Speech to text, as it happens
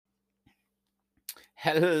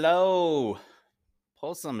Hello.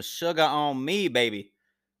 Pull some sugar on me, baby.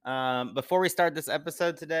 Before we start this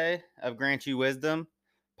episode today of Grant You Wisdom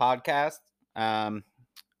podcast, um,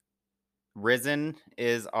 Risen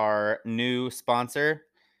is our new sponsor.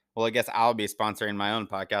 Well, I guess I'll be sponsoring my own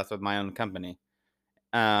podcast with my own company.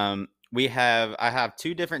 I have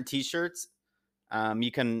two different t-shirts. I'm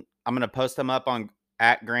gonna post them up on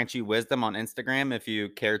at Grant You Wisdom on Instagram if you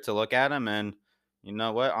care to look at them. And you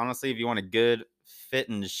know what? Honestly, if you want a good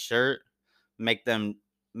fitting shirt, make them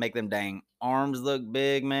make them dang arms look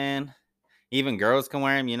big, man. Even girls can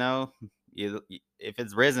wear them. If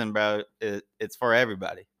it's Risen, bro, it's for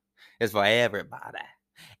everybody. It's for everybody.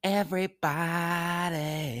 Everybody.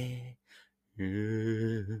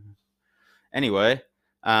 Yeah. Anyway,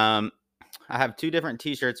 um, I have two different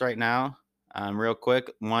T-shirts right now. Real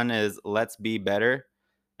quick, one is "Let's Be Better,"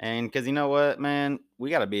 and because you know what, man, we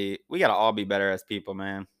gotta all be better as people,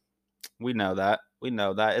 man. We know that. We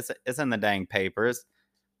know that. It's in the dang papers.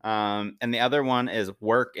 And the other one is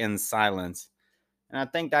 "Work in Silence," and I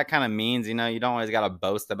think that kind of means you don't always gotta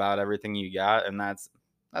boast about everything you got, and that's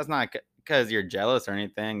not because you're jealous or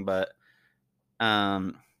anything, but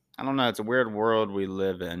um, I don't know. It's a weird world we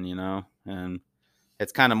live in, and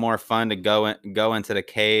it's kind of more fun to go into the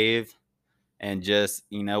cave and just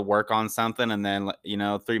work on something, and then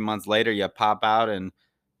 3 months later you pop out, and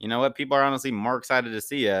you know what, people are honestly more excited to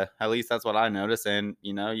see you. At least that's what I notice. And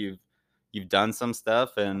you've done some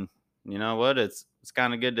stuff, and you know what, it's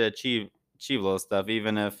kind of good to achieve little stuff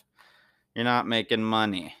even if you're not making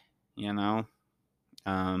money, you know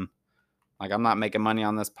um like I'm not making money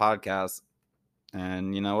on this podcast.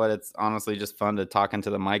 And you know what? It's honestly just fun to talk into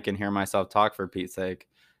the mic and hear myself talk, for Pete's sake.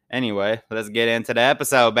 Anyway, let's get into the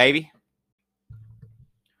episode, baby.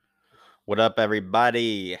 What up,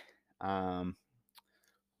 everybody? Um,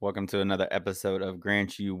 Welcome to another episode of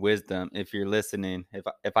Grant You Wisdom. If you're listening,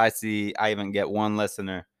 if I see I even get one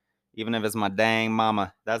listener, even if it's my dang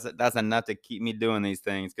mama, that's enough to keep me doing these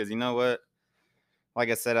things. Because you know what? Like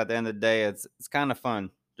I said, at the end of the day, it's kind of fun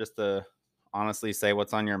just to honestly say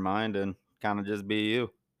what's on your mind and kind of just be you.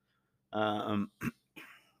 Um,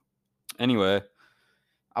 anyway,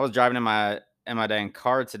 I was driving in my dang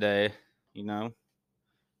car today, you know,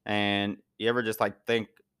 and you ever just like think,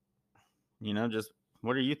 just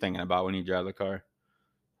what are you thinking about when you drive the car?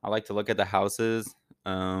 I like to look at the houses.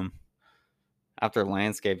 Um, After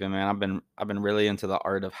landscaping, man, I've been really into the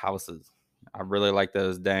art of houses. I really like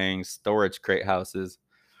those dang storage crate houses.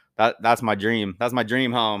 That's my dream. That's my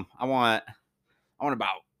dream home. I want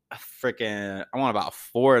about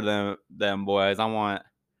four of them boys. I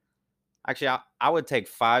would take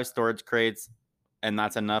five storage crates, and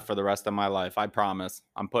that's enough for the rest of my life. I promise.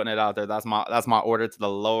 I'm putting it out there. That's my order to the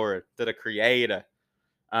Lord, to the Creator.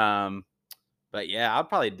 Um, but yeah, I'll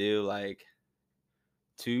probably do like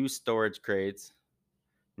two storage crates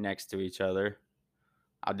next to each other.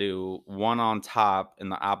 I'll do one on top in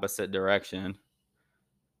the opposite direction,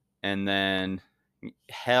 and then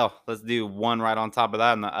hell, let's do one right on top of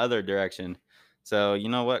that in the other direction. So you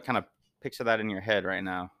know what? Kind of picture that in your head right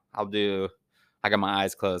now. I got my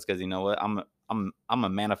eyes closed because you know what? I'm a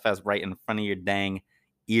manifest right in front of your dang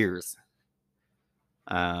ears.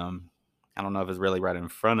 I don't know if it's really right in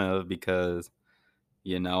front of, because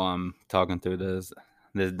I'm talking through this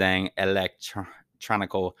dang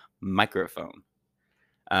electronical microphone.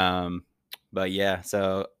 Um, but yeah,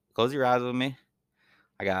 so close your eyes with me.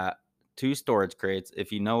 I got two storage crates.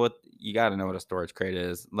 If you got to know what a storage crate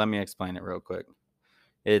is. Let me explain it real quick.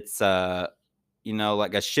 It's like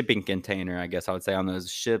a shipping container, I guess I would say, on those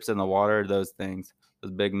ships in the water, those things,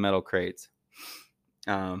 those big metal crates.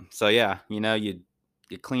 So yeah,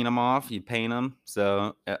 you clean them off, you paint them.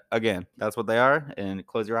 So again, that's what they are. And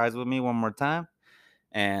close your eyes with me one more time.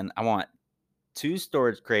 And I want two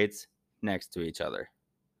storage crates next to each other.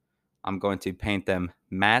 I'm going to paint them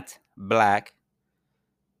matte black.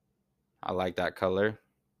 I like that color.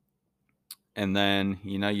 And then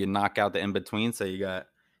you knock out the in between, so you got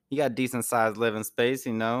decent sized living space.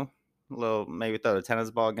 A little, maybe throw a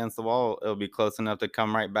tennis ball against the wall, it'll be close enough to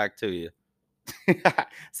come right back to you.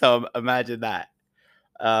 So imagine that.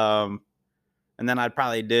 Um, and then I'd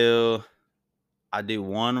do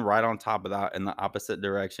one right on top of that in the opposite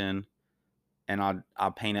direction, and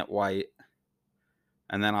I'll paint it white.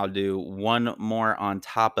 And then I'll do one more on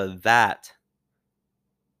top of that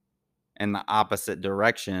in the opposite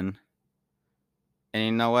direction. And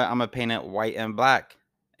you know what? I'm gonna paint it white and black.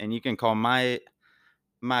 And you can call my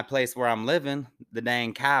place where I'm living the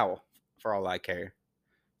dang cow, for all I care.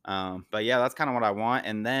 But yeah, that's kind of what I want.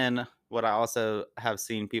 And then what I also have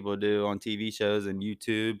seen people do on TV shows and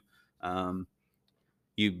YouTube, um,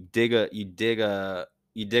 you dig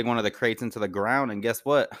one of the crates into the ground, and guess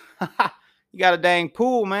what? You got a dang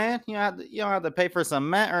pool, man. You don't have to pay for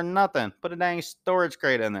cement or nothing. Put a dang storage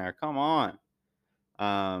crate in there. Come on.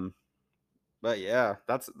 Um, but yeah,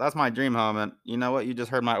 that's my dream home. And you know what? You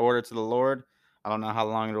just heard my order to the Lord. I don't know how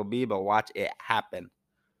long it'll be, but watch it happen.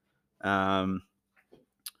 Um,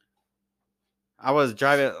 I was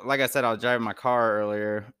driving, like I said, I was driving my car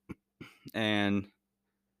earlier, and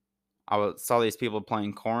saw these people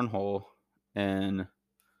playing cornhole in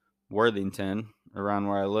Worthington, around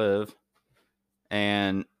where I live,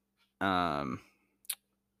 and um,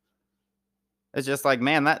 it's just like,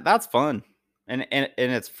 man, that's fun, and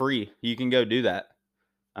it's free. You can go do that.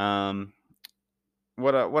 Um,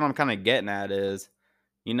 what I'm kind of getting at is,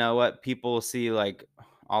 you know what, people see like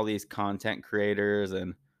all these content creators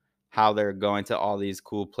and how they're going to all these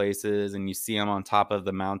cool places, and you see them on top of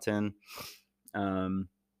the mountain. Um,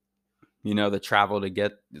 the travel to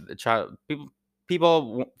get the child.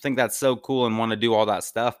 People think that's so cool and want to do all that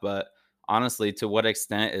stuff, but honestly, to what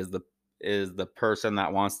extent is the person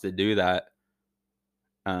that wants to do that?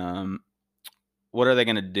 Um, what are they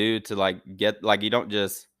going to do to like get, like, you're not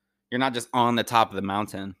just on the top of the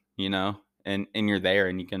mountain, and you're there,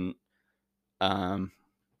 and you can um,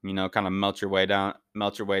 kind of melt your way down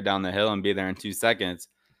the hill and be there in 2 seconds.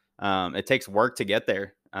 It takes work to get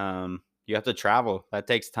there. You have to travel. That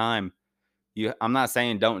takes time. I'm not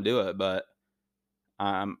saying don't do it, but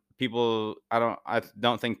I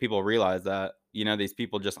don't think people realize that, these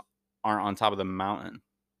people just aren't on top of the mountain.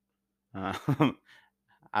 Uh,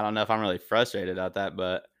 I don't know if I'm really frustrated at that,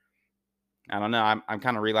 but I don't know. I'm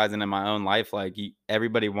kind of realizing in my own life, like,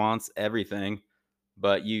 everybody wants everything,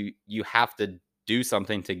 but you have to do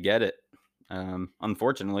something to get it.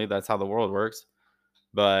 Unfortunately, that's how the world works.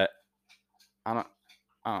 But I don't.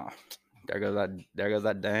 Oh, there goes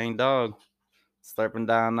that dang dog, slurping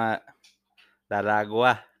down that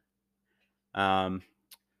agua. Um,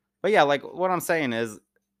 but yeah, like, what I'm saying is,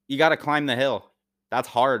 you got to climb the hill. That's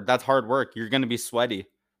hard. That's hard work. You're gonna be sweaty.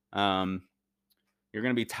 Um, you're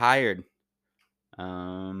gonna be tired.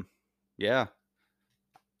 Um, yeah.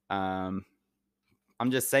 Um,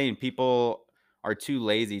 I'm just saying, people are too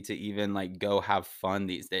lazy to even like go have fun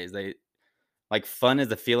these days. Like, fun is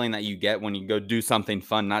the feeling that you get when you go do something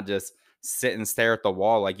fun, not just sit and stare at the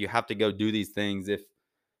wall. Like, you have to go do these things. If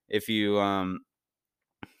you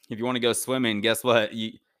if you want to go swimming, guess what?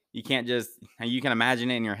 You can't just, you can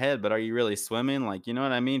imagine it in your head, but are you really swimming? Like, you know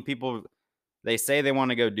what I mean? People, they say they want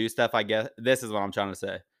to go do stuff. I guess this is what I'm trying to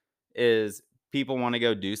say is, people want to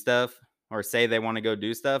go do stuff, or say they want to go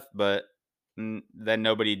do stuff, but then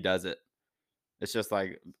nobody does it. It's just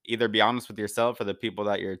like, either be honest with yourself or the people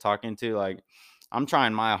that you're talking to. Like, I'm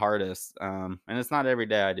trying my hardest, and it's not every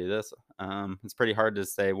day I do this. It's pretty hard to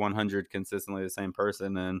stay 100 consistently the same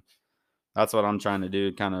person, and that's what I'm trying to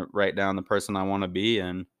do. Kind of write down the person I want to be,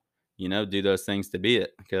 and do those things to be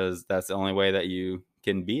it, because that's the only way that you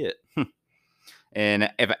can be it. And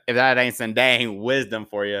if that ain't some dang wisdom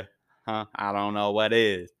for you, huh? I don't know what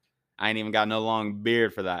is. I ain't even got no long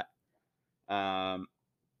beard for that. Um,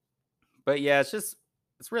 but yeah, it's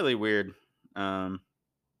really weird. Um,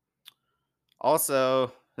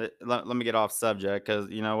 Also, let me get off subject, because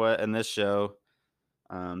you know what? In this show,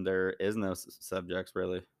 there is no subjects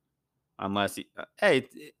really, unless hey,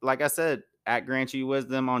 like I said, at Grant You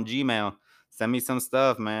Wisdom on Gmail. Send me some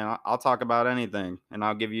stuff, man. I'll talk about anything, and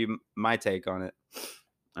I'll give you my take on it,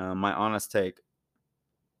 my honest take.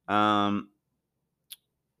 Um,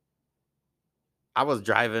 I was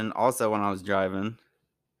driving. Also, when I was driving,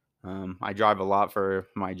 I drive a lot for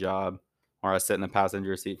my job, or I sit in the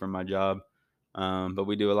passenger seat for my job. But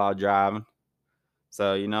we do a lot of driving.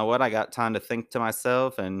 So you know what? I got time to think to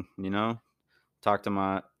myself, and talk to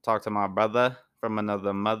my brother from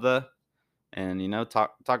another mother, and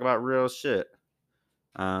talk about real shit.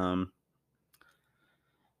 Um,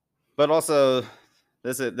 but also,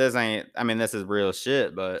 this ain't. I mean, this is real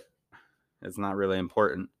shit, but it's not really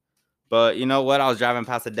important. But you know what? I was driving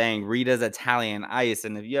past a dang Rita's Italian Ice,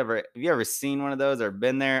 and have you ever seen one of those or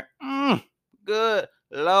been there? Good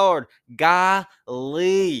Lord,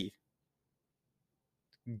 golly,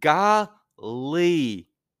 golly,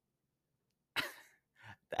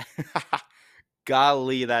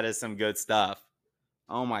 golly, that is some good stuff.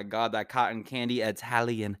 Oh my God, that cotton candy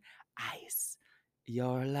Italian ice.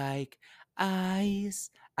 You're like ice,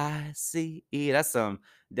 I see. That's some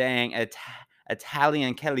dang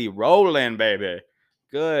Italian Kelly rolling, baby.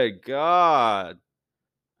 Good God.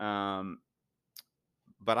 Um,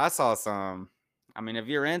 but I saw some. I mean, if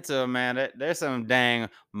you're into it, man, there's some dang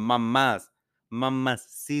mamacitas,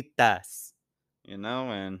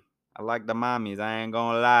 and I like the mommies. I ain't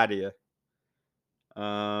gonna lie to you.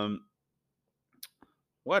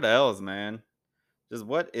 What else, man? Just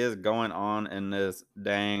what is going on in this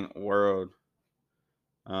dang world?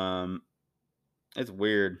 Um, it's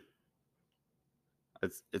weird.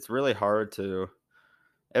 It's really hard to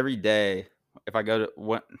every day. If I go to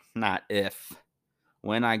what? Not if.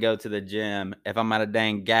 When I go to the gym, if I'm at a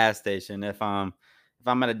dang gas station, if I'm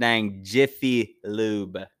at a dang Jiffy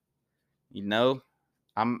Lube, you know,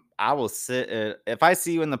 I will sit if I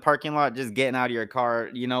see you in the parking lot just getting out of your car,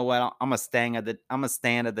 you know what? I'm gonna stand at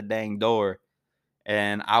the dang door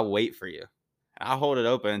and I'll wait for you. I'll hold it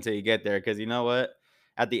open until you get there because you know what?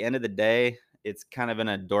 At the end of the day, it's kind of an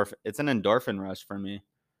endorphin rush for me.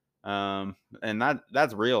 And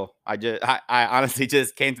that's real. I honestly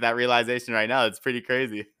just came to that realization right now. It's pretty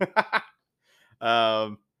crazy.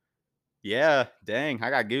 um yeah, dang,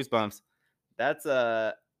 I got goosebumps. That's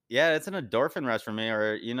yeah, it's an endorphin rush for me,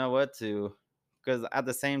 or you know what, to because at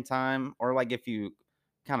the same time, or like if you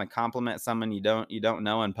kind of compliment someone you don't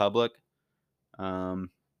know in public, um,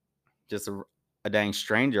 just a dang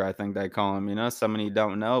stranger, I think they call him, someone you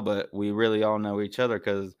don't know, but we really all know each other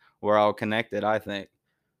because we're all connected, I think.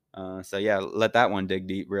 So yeah, let that one dig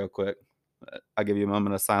deep real quick. I'll give you a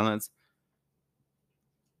moment of silence.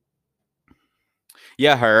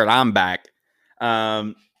 Yeah, heard. I'm back.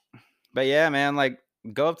 Um, but yeah, man, like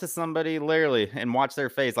go up to somebody literally and watch their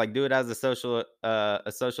face. Like do it as a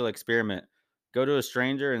social experiment. Go to a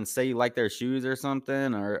stranger and say you like their shoes or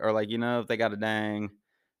something, or like if they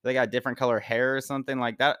got different color hair or something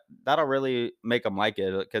like that. That'll really make them like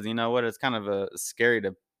it because you know what? It's kind of scary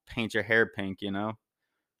to paint your hair pink.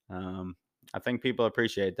 Um, I think people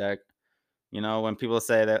appreciate that. When people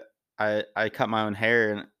say that I cut my own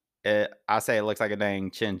hair and I say it looks like a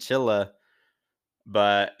dang chinchilla,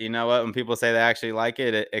 but you know what? When people say they actually like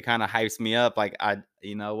it, it kind of hypes me up. Like I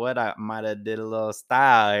might have did a little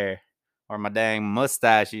style here, or my dang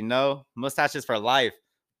mustache. Mustaches for life.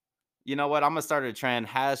 You know what? I'm gonna start a trend.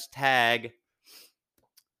 Hashtag.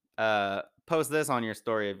 Post this on your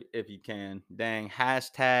story if you can. Dang.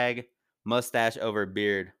 Hashtag mustache over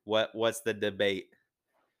beard. What's the debate?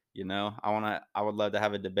 I would love to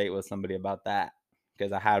have a debate with somebody about that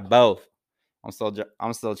because I had both. I'm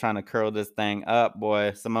still trying to curl this thing up,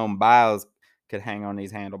 boy. Simone Biles could hang on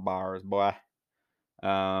these handlebars, boy.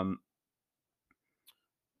 Um,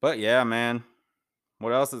 but yeah, man.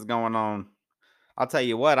 What else is going on? I'll tell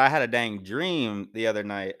you what. I had a dang dream the other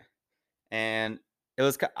night, and it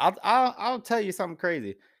was. I'll tell you something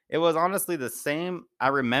crazy. It was honestly the same. I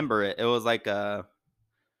remember it. It was like a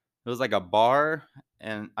bar,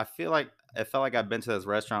 and I feel like it felt like I've been to this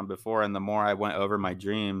restaurant before. And the more I went over my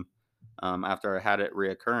dream, after I had it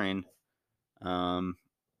reoccurring, um,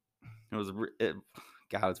 it was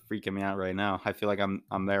God, it's freaking me out right now. I feel like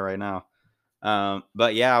I'm there right now.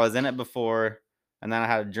 But yeah, I was in it before, and then I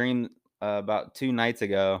had a dream about 2 nights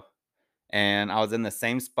ago, and I was in the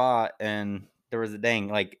same spot, and there was a dang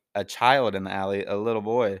like a child in the alley, a little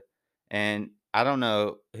boy, and I don't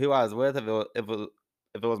know who I was with. If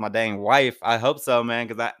it was my dang wife, I hope so, man,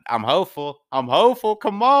 because I'm hopeful. I'm hopeful.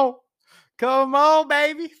 Come on,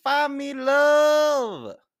 baby, find me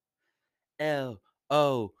love. Love.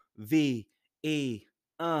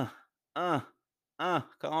 Uh, uh,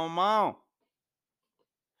 come on.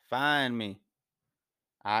 Find me.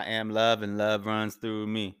 I am love and love runs through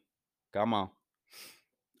me. Come on.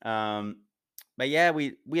 Um, but yeah,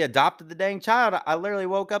 we adopted the dang child. I literally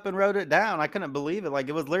woke up and wrote it down. I couldn't believe it. Like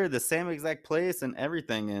it was literally the same exact place and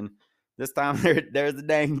everything. And this time there's a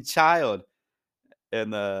dang child in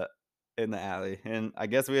the alley. And I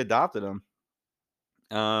guess we adopted him.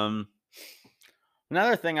 Um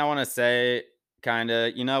Another thing I want to say, kind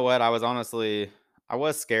of, you know what? I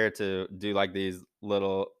was scared to do like these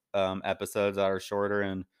little episodes that are shorter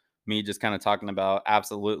and me just kind of talking about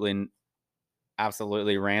absolutely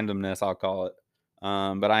randomness, I'll call it.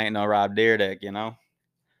 But I ain't no Rob Deerdick.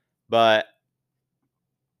 But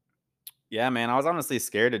yeah, man, I was honestly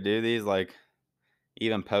scared to do these, like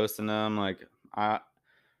even posting them. Like I,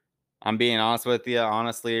 I'm being honest with you.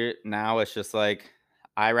 Honestly, now it's just like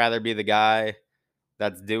I rather be the guy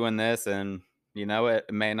that's doing this and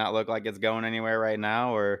it may not look like it's going anywhere right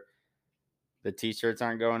now or the t-shirts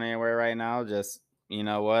aren't going anywhere right now. Just you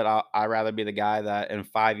know what, I'd rather be the guy that in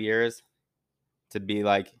 5 years to be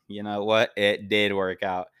like, you know what, it did work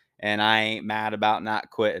out and I ain't mad about not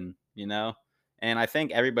quitting. And I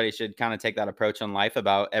think everybody should kind of take that approach in life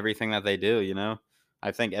about everything that they do.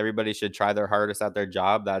 I think everybody should try their hardest at their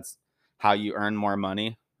job. That's how you earn more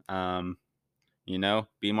money.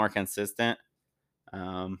 Be more consistent.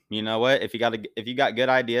 You know what? If you got good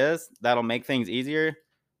ideas, that'll make things easier.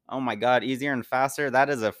 Oh my god, easier and faster. That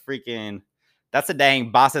is a freaking. That's a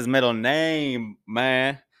dang boss's middle name,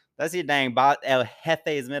 man. That's your dang boss. El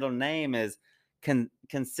Jefe's middle name is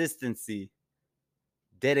consistency,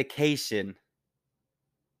 dedication.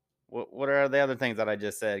 What are the other things that I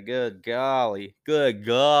just said? Good golly, good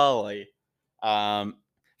golly. Um,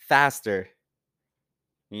 faster.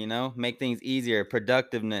 Make things easier.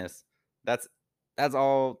 Productiveness. That's that's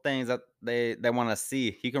all things that they want to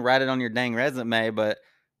see. You can write it on your dang resume, but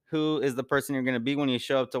who is the person you're going to be when you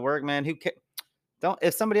show up to work, man? Who don't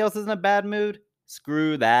if somebody else is in a bad mood,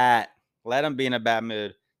 screw that. Let them be in a bad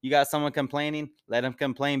mood. You got someone complaining, let them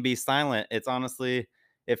complain, be silent. It's honestly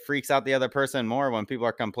it freaks out the other person more when people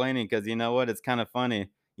are complaining because you know what? It's kind of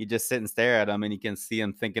funny. You just sit and stare at them and you can see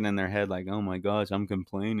them thinking in their head like, "Oh my gosh, I'm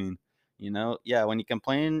complaining." Yeah, when you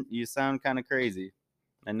complain, you sound kind of crazy.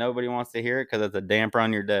 And nobody wants to hear it because it's a damper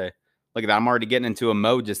on your day. Look at that. I'm already getting into a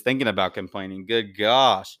mode just thinking about complaining. Good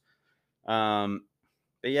gosh. But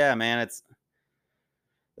yeah, man, it's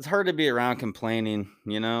hard to be around complaining.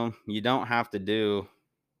 You don't have to do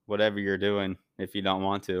whatever you're doing if you don't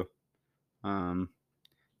want to. Um,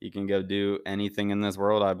 you can go do anything in this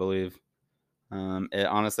world, I believe. It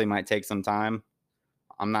honestly might take some time.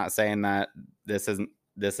 I'm not saying that this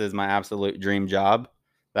is my absolute dream job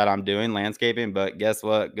that I'm doing landscaping, but guess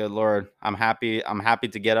what? Good Lord, I'm happy. I'm happy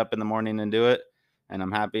to get up in the morning and do it, and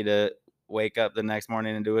I'm happy to wake up the next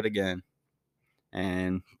morning and do it again,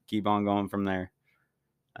 and keep on going from there.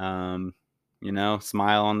 Um,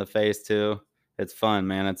 smile on the face too. It's fun,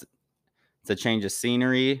 man. It's a change of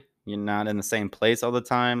scenery. You're not in the same place all the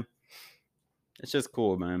time. It's just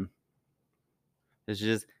cool, man. It's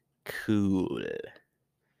just cool.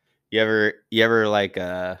 You ever like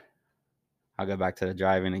I'll go back to the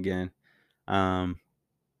driving again. Um,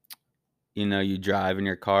 you drive in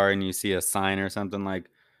your car and you see a sign or something like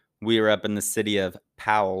we were up in the city of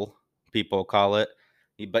Powell, people call it.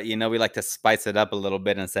 But we like to spice it up a little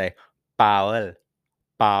bit and say Powell,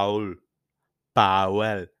 Powell,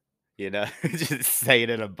 Powell. Just say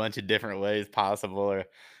it in a bunch of different ways possible. Or,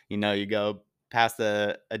 you go past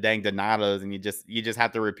a dang Donato's and you just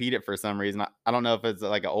have to repeat it for some reason. I don't know if it's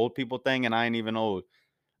like an old people thing and I ain't even old.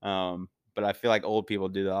 But I feel like old people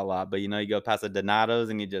do that a lot. But you go past a Donato's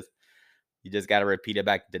and you just got to repeat it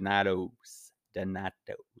back. Donato's,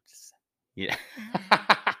 Donato's. Yeah,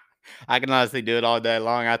 I can honestly do it all day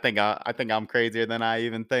long. I think I'm crazier than I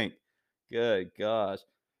even think. Good gosh.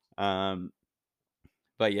 Um,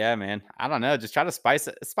 but yeah, man, I don't know. Just try to spice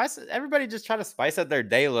it. Spice it. Everybody just try to spice up their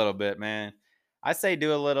day a little bit, man. I say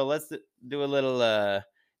do a little. Let's do a little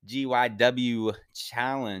GYW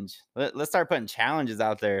challenge. Let's start putting challenges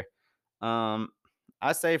out there. Um,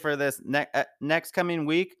 I say for this next coming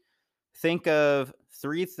week, think of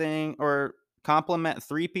or compliment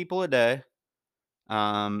 3 people a day.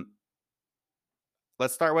 Um,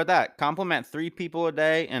 let's start with that. Compliment 3 people a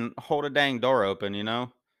day and hold a dang door open,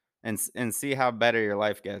 and see how better your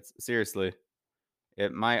life gets. Seriously,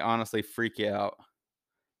 it might honestly freak you out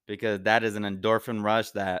because that is an endorphin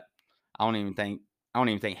rush that I don't even think I don't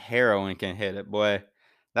even think heroin can hit it, boy.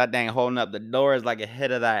 That dang holding up the door is like a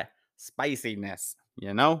hit of that spiciness,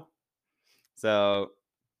 you know? So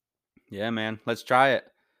yeah, man, let's try it.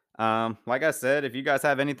 Like I said, if you guys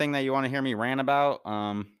have anything that you want to hear me rant about,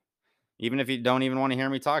 even if you don't even want to hear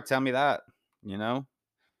me talk, tell me that. You know,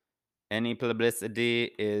 any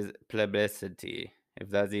publicity is publicity, if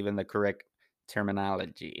that's even the correct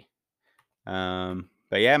terminology.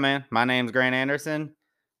 But yeah, man, my name's Grant Anderson.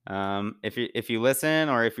 If you listen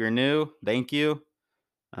or if you're new, thank you.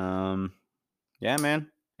 Um, yeah, man.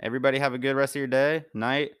 Everybody have a good rest of your day,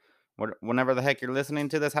 night, whenever the heck you're listening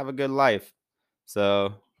to this. Have a good life.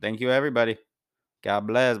 So thank you, everybody. God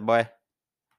bless, boy.